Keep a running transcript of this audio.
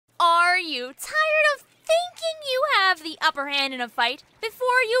you tired of thinking you have the upper hand in a fight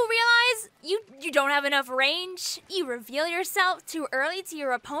before you realize you don't have enough range, you reveal yourself too early to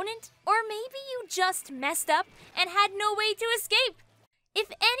your opponent, or maybe you just messed up and had no way to escape?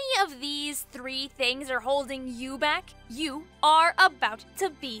 If any of these three things are holding you back, you are about to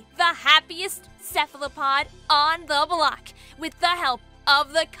be the happiest cephalopod on the block with the help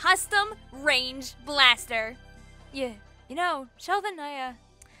of the custom range blaster. Yeah, you know, Sheldon,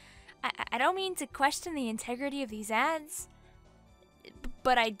 I don't mean to question the integrity of these ads,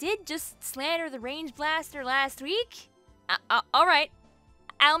 but I did just slander the range blaster last week. Alright,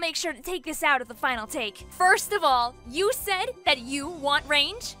 I'll make sure to take this out at the final take. First of all, you said that you want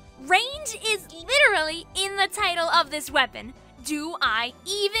range? Range is literally in the title of this weapon. Do I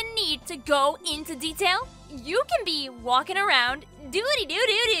even need to go into detail? You can be walking around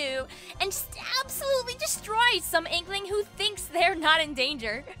doody-doo-doo-doo and just absolutely destroy some inkling who thinks they're not in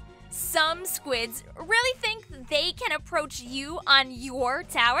danger. Some squids really think they can approach you on your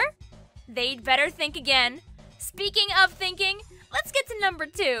tower? They'd better think again. Speaking of thinking, let's get to number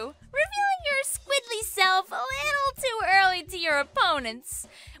 2. Revealing your squidly self a little too early to your opponents.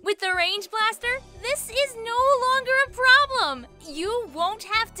 With the range blaster, this is no longer a problem. You won't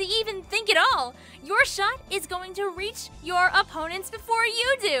have to even think at all. Your shot is going to reach your opponents before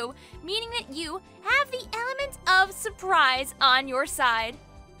you do, meaning that you have the element of surprise on your side.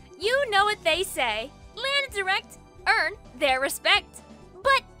 You know what they say, land direct, earn their respect.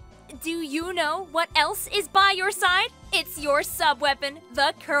 But do you know what else is by your side? It's your sub-weapon,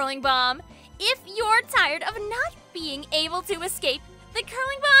 the curling bomb. If you're tired of not being able to escape, the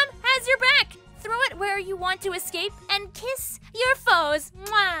curling bomb has your back. Throw it where you want to escape and kiss your foes.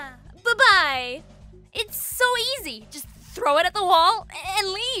 Mwah! Bye-bye. It's so easy. Just throw it at the wall and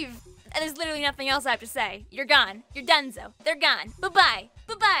leave. And there's literally nothing else I have to say. You're gone. You're donezo. They're gone. Bye-bye.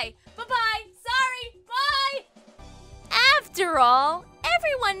 Bye-bye. Bye-bye. Sorry. Bye. After all,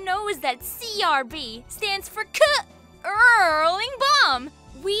 everyone knows that CRB stands for curling bomb.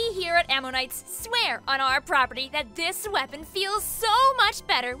 We here at Ammonites swear on our property that this weapon feels so much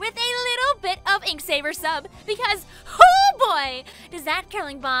better with a little bit of Inksaver sub because, oh boy, does that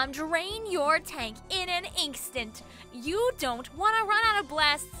curling bomb drain your tank in an instant. You don't want to run out of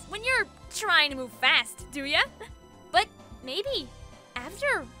blasts when you're trying to move fast, do ya? But maybe,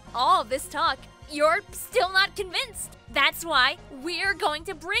 after all this talk, you're still not convinced. That's why we're going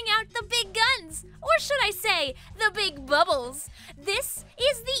to bring out the big guns, or should I say, the big bubbles. This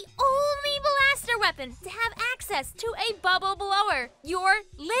is the only blaster weapon to have access to a bubble blower. You're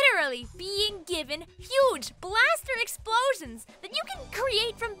literally being given huge blaster explosions that you can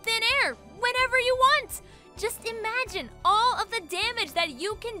create from thin air whenever you want. Just imagine all of the damage that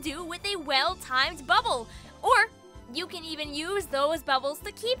you can do with a well-timed bubble. Or you can even use those bubbles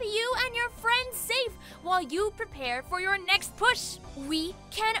to keep you and your friends safe while you prepare for your next push. We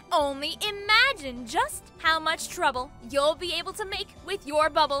can only imagine just how much trouble you'll be able to make with your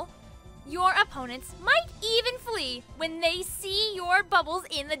bubble. Your opponents might even flee when they see your bubbles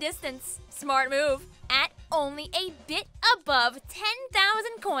in the distance. Smart move. At only a bit above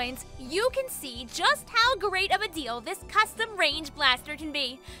 10,000 coins, you can see just how great of a deal this custom range blaster can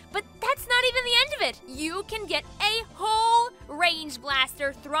be. But that's not even the end of it. You can get a whole range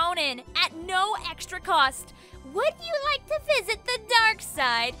blaster thrown in at no extra cost. Would you like to visit the dark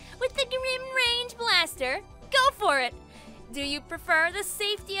side with the Grim Range Blaster? Go for it. Do you prefer the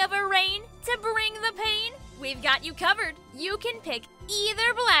safety of a rain to bring the pain? We've got you covered. You can pick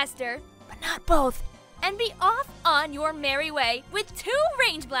either blaster, but not both, and be off on your merry way with 2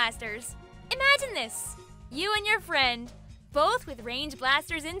 range blasters. Imagine this, you and your friend, both with range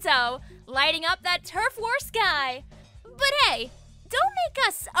blasters in tow, lighting up that turf war sky. But hey, don't make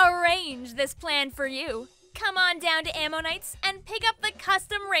us arrange this plan for you. Come on down to Ammonites and pick up the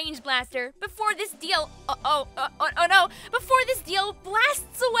custom range blaster before this deal, before this deal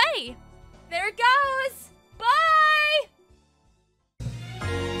blasts away. There it goes.